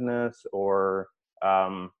your business or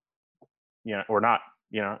um, or not?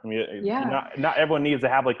 I mean, Yeah, not everyone needs to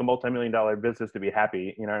have like a multi-million-dollar business to be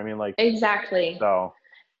happy. You know what I mean? Like, exactly. so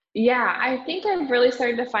Yeah, I think I've really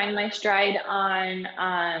started to find my stride on,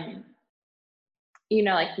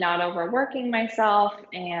 like not overworking myself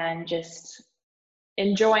and just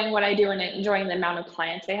enjoying what I do and enjoying the amount of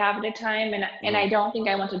clients I have at a time. And mhm, I don't think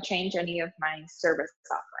I want to change any of my service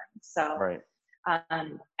offerings. So right.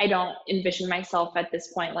 I don't envision myself at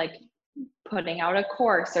this point like putting out a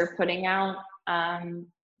course or putting out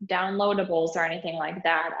downloadables or anything like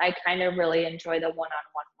that. I kind of really enjoy the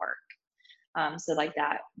one-on-one work. So like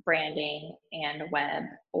that branding and web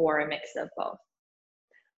or a mix of both.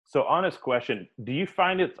 So honest question, do you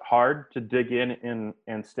find it's hard to dig in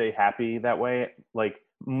and stay happy that way? Like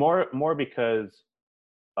more because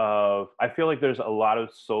of I feel like there's a lot of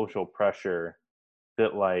social pressure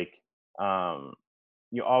that like um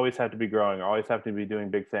you always have to be growing or always have to be doing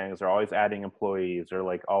big things or always adding employees or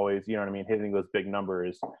like always, you know what I mean, hitting those big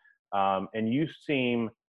numbers. And you seem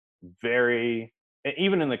very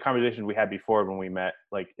even in the conversation we had before when we met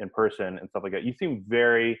like in person and stuff like that, you seem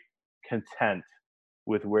very content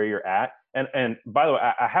with where you're at. And by the way,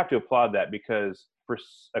 I have to applaud that because for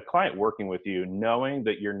a client working with you, knowing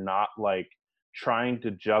that you're not like trying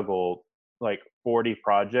to juggle like 40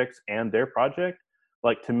 projects and their project,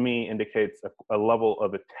 like to me indicates a level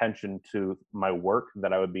of attention to my work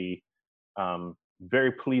that I would be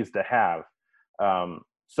very pleased to have.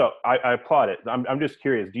 So I applaud it. I'm just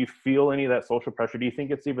curious, do you feel any of that social pressure? Do you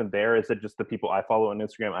think it's even there? Is it just the people I follow on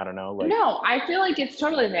Instagram? I don't know. Like, No, I feel like it's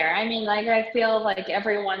totally there. I mean, like, I feel like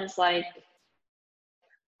everyone's like,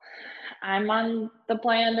 I'm on the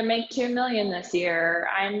plan to make 2 million this year.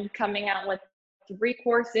 I'm coming out with 3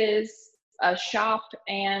 courses, a shop,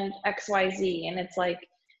 and XYZ. And it's like,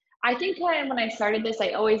 I think when I started this,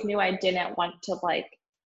 I always knew I didn't want to like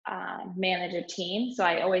manage a team. So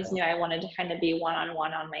I always knew I wanted to kind of be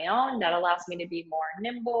one-on-one on my own. That allows me to be more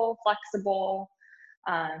nimble, flexible.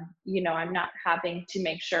 I'm not having to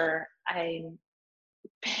make sure I'm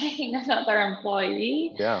paying another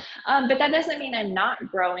employee. yeah, But that doesn't mean I'm not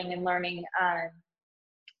growing and learning.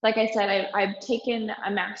 Like I said, I've taken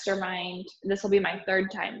a mastermind. This will be my 3rd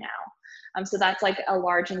time now. So that's like a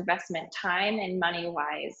large investment, time and money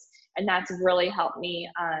wise. And that's really helped me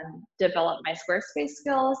develop my Squarespace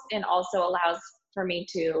skills, and also allows for me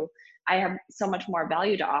I have so much more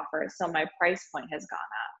value to offer. So my price point has gone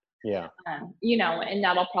up. yeah, And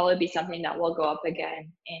that'll probably be something that will go up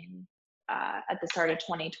again at the start of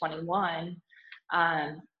 2021.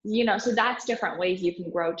 So that's different ways you can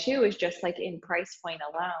grow too, is just like in price point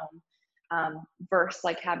alone, versus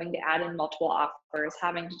like having to add in multiple offers,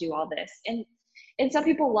 having to do all this. And some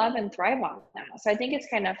people love and thrive on that. So I think it's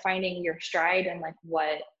kind of finding your stride and like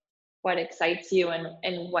what excites you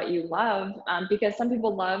and what you love. Because some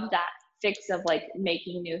people love that fix of like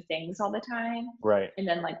making new things all the time right. and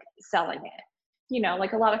then like selling it.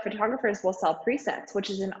 Like a lot of photographers will sell presets, which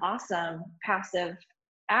is an awesome passive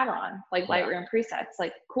add-on, like Lightroom presets.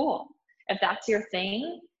 Like, cool. If that's your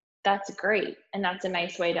thing, that's great. And that's a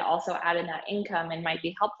nice way to also add in that income, and might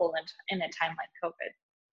be helpful in a time like COVID.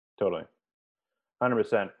 Totally.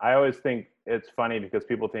 100%. I always think it's funny because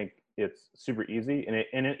people think it's super easy,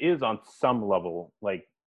 and it is on some level, like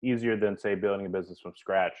easier than say building a business from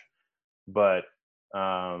scratch. But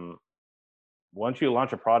once you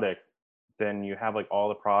launch a product, then you have like all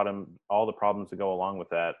the problems that go along with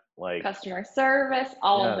that, like Customer service,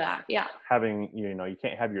 all of yes, that. Yeah. having you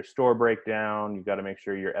can't have your store breakdown. You got to make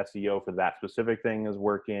sure your SEO for that specific thing is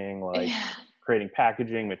working, like Yeah. creating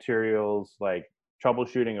packaging materials, like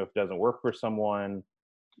troubleshooting if it doesn't work for someone.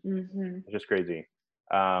 Mm-hmm. It's just crazy.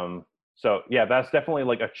 So yeah, that's definitely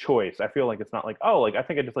like a choice. I feel like it's not like, oh, like I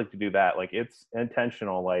think I just like to do that. Like it's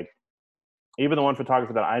intentional. Like even the one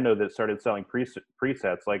photographer that I know that started selling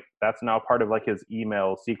presets, like that's now part of like his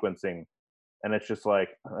email sequencing, and it's just like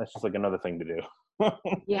that's just like another thing to do.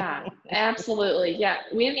 Yeah, absolutely. Yeah.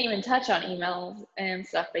 We didn't even touch on emails and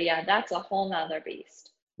stuff, but yeah, that's a whole nother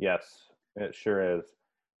beast. Yes, it sure is.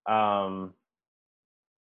 Um,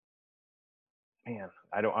 Man,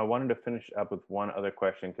 I wanted to finish up with one other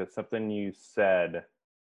question because something you said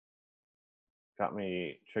got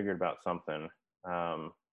me triggered about something.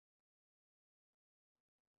 Um,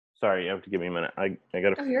 Sorry, you have to give me a minute. I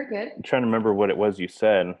gotta Oh, you're good. I'm trying to remember what it was you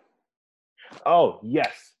said. Oh,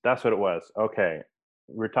 yes, that's what it was. Okay.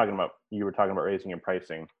 You were talking about raising your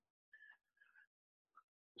pricing.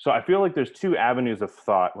 So I feel like there's 2 avenues of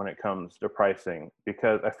thought when it comes to pricing,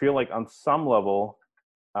 because I feel like on some level,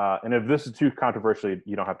 and if this is too controversial,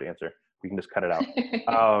 you don't have to answer. We can just cut it out.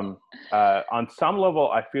 On some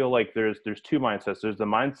level, I feel like there's 2 mindsets. There's the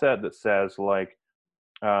mindset that says like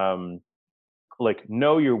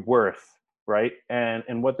know your worth, right?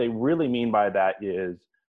 And what they really mean by that is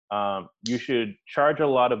you should charge a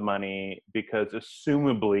lot of money because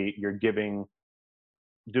assumably you're doing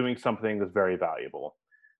something that's very valuable,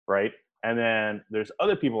 right? And then there's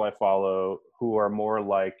other people I follow who are more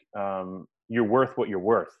like you're worth what you're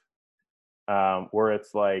worth, where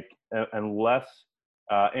it's like unless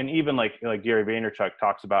and even like Gary Vaynerchuk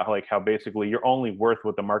talks about how basically you're only worth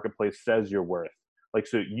what the marketplace says you're worth. Like,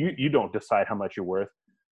 so you don't decide how much you're worth.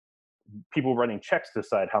 People running checks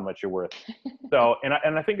decide how much you're worth. So, and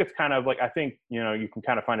I think it's kind of like, I think, you can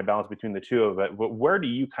kind of find a balance between the two of it, but where do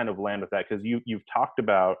you kind of land with that? Because you've talked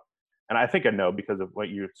about, and I think I know because of what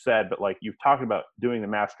you said, but like you've talked about doing the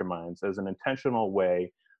masterminds as an intentional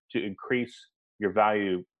way to increase your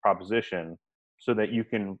value proposition so that you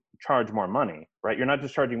can charge more money, right? You're not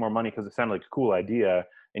just charging more money because it sounded like a cool idea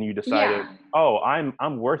and you decided, Yeah. oh, I'm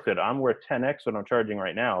worth it. I'm worth 10x what I'm charging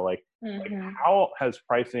right now. Like Mm-hmm. how has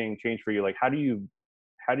pricing changed for you? Like how do you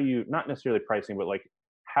not necessarily pricing, but like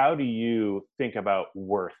how do you think about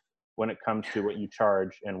worth when it comes to what you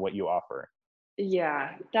charge and what you offer?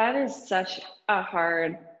 Yeah, that is such a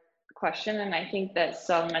hard question. And I think that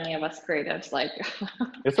so many of us creatives, like,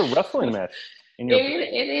 It's a wrestling match. in your brain.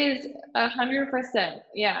 It is 100%.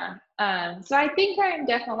 Yeah. So I think I'm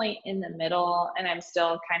definitely in the middle, and I'm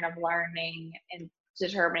still kind of learning and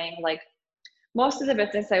determining, like, most of the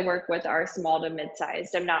business I work with are small to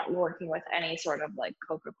mid-sized. I'm not working with any sort of like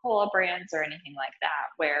Coca-Cola brands or anything like that,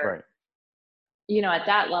 where, Right. at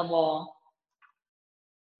that level,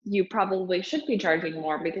 you probably should be charging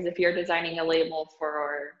more, because if you're designing a label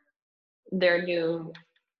for their new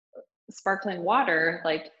sparkling water,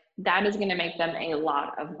 like, that is going to make them a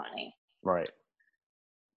lot of money. Right.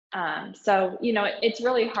 So, it's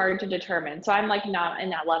really hard to determine. So I'm like not in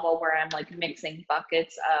that level where I'm like mixing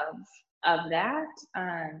buckets of that.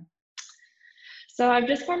 So I've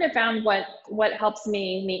just kind of found what helps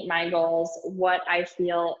me meet my goals, what I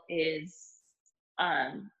feel is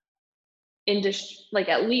um industry, like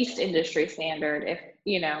at least industry standard, if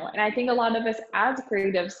and I think a lot of us as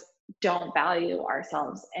creatives don't value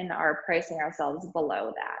ourselves and are pricing ourselves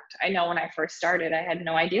below that. I know when I first started, I had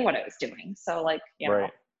no idea what I was doing. So, like,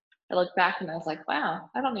 Right. I look back and I was like, wow,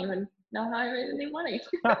 I don't even know how I made any money.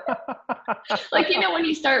 Like, when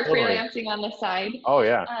you start Totally. freelancing on the side, Oh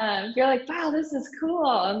yeah. you're like, wow, this is cool.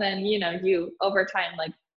 And then, you over time,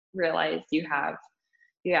 like, realize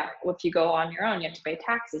yeah, if you go on your own, you have to pay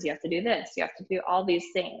taxes, you have to do this, you have to do all these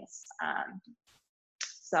things.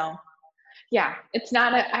 So yeah, it's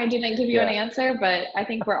not I didn't give you an Yeah. answer, but I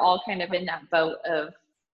think we're all kind of in that boat of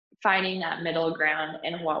finding that middle ground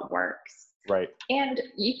and what works. Right. And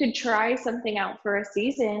you could try something out for a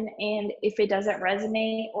season, and if it doesn't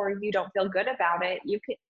resonate or you don't feel good about it, you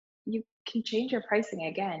can change your pricing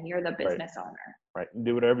again. You're the Right. business owner. Right.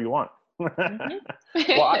 Do whatever you want. Mhm.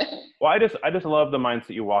 Well, I just love the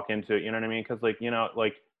mindset you walk into. You know what I mean? Because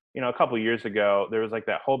a couple of years ago, there was like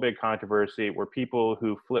that whole big controversy where people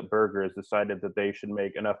who flip burgers decided that they should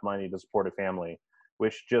make enough money to support a family,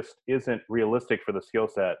 which just isn't realistic for the skill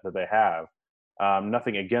set that they have.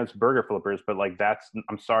 Nothing against burger flippers, but like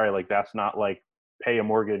I'm sorry, like that's not like pay a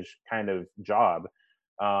mortgage kind of job.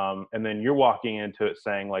 And then you're walking into it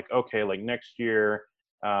saying like, okay, like next year,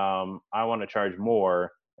 I want to charge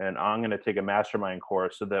more, and I'm going to take a mastermind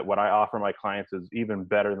course so that what I offer my clients is even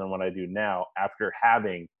better than what I do now after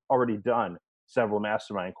having already done several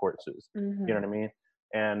mastermind courses. You know Mhm. what I mean?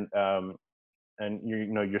 And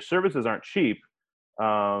your services aren't cheap,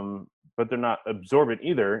 but they're not absorbent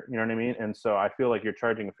either. You know what I mean? And so I feel like you're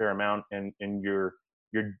charging a fair amount, and you're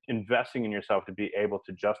investing in yourself to be able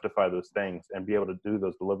to justify those things and be able to do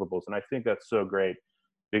those deliverables. And I think that's so great,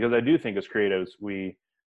 because I do think as creatives, we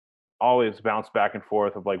always bounce back and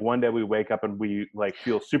forth of like one day we wake up and we like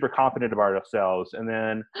feel super confident about ourselves, and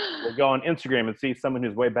then we go on Instagram and see someone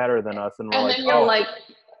who's way better than us, and we're And like, then you're oh, like,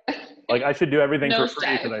 like I should do everything for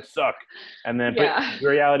free because nosedive. I suck. And then, but Yeah. the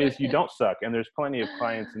reality is you don't suck, and there's plenty of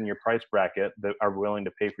clients in your price bracket that are willing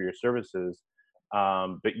to pay for your services.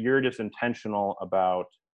 But you're just intentional about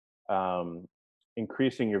um,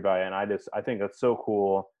 increasing your value, and I think that's so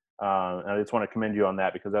cool. And I just want to commend you on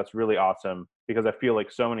that, because that's really awesome. Because I feel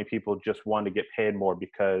like so many people just want to get paid more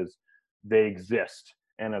because they exist,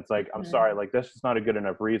 and it's like, I'm Mhm. sorry, like that's just not a good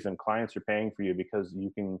enough reason. Clients are paying for you because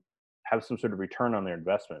you can have some sort of return on their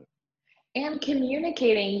investment. And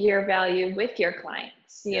communicating your value with your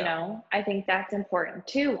clients, Yeah. I think that's important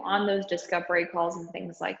too on those discovery calls and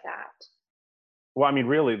things like that. Well, I mean,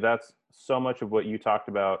 really, that's so much of what you talked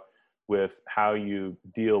about with how you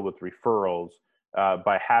deal with referrals,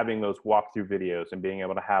 by having those walkthrough videos and being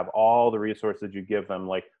able to have all the resources you give them.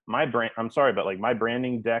 Like my brand, I'm sorry, but like my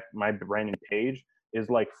branding deck, my branding page is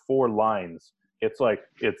like 4 lines. It's like,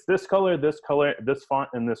 it's this color, this color, this font,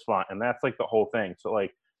 and this font. And that's like the whole thing. So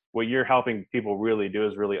like what you're helping people really do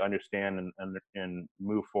is really understand and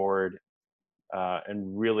move forward,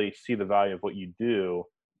 and really see the value of what you do,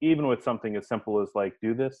 even with something as simple as like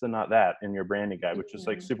do this and not that in your branding guide, which is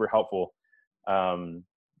like Mhm. super helpful. Um,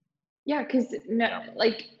 Yeah, because yeah,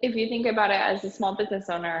 like if you think about it as a small business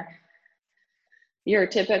owner, you're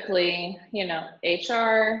typically,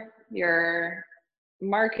 HR, your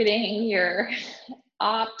marketing, your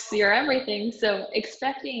ops, your everything. So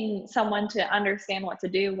expecting someone to understand what to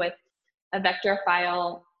do with a vector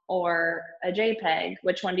file or a JPEG,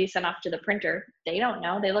 which one do you send off to the printer? They don't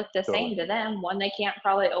know. They look the totally. same to them. One they can't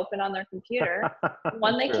probably open on their computer,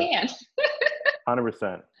 one they True. can.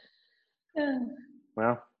 100%.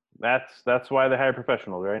 Well, that's why they hire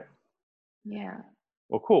professionals, right? Yeah.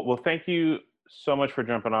 Well, cool. Well, thank you so much for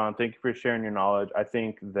jumping on. Thank you for sharing your knowledge. I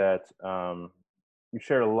think that you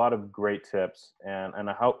shared a lot of great tips, and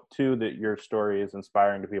I hope too that your story is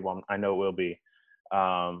inspiring to people. I know it will be,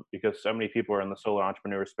 because so many people are in the solo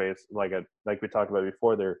entrepreneur space. Like we talked about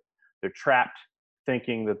before, they're trapped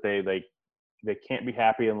thinking that they they can't be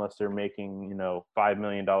happy unless they're making, you know, $5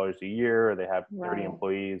 million a year, or they have 30 Right.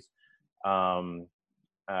 employees. Um,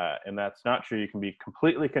 and that's not true. You can be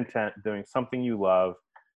completely content doing something you love,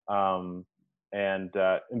 um, and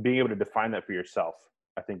being able to define that for yourself,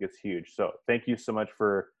 I think is huge. So thank you so much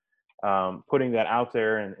for putting that out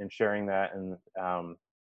there and sharing that, and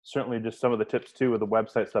certainly just some of the tips too with the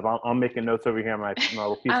website stuff. I'm making notes over here on my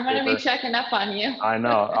little piece I'm of going to be paper. checking up on you. I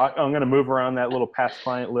know I'm going to move around that little past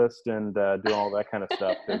client list and do all that kind of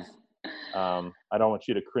stuff, because I don't want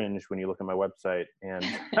you to cringe when you look at my website. And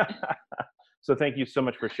so thank you so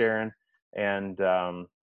much for sharing. And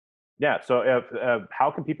yeah, so how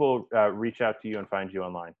can people reach out to you and find you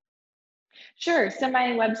online? Sure. So my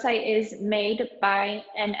website is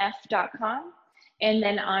madebynf.com. And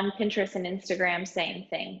then on Pinterest and Instagram, same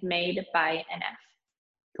thing, made by NF.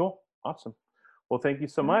 Cool. Awesome. Well, thank you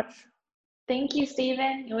so All right. much. Thank you,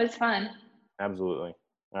 Stephen. It was fun. Absolutely.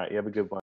 All right. You have a good one.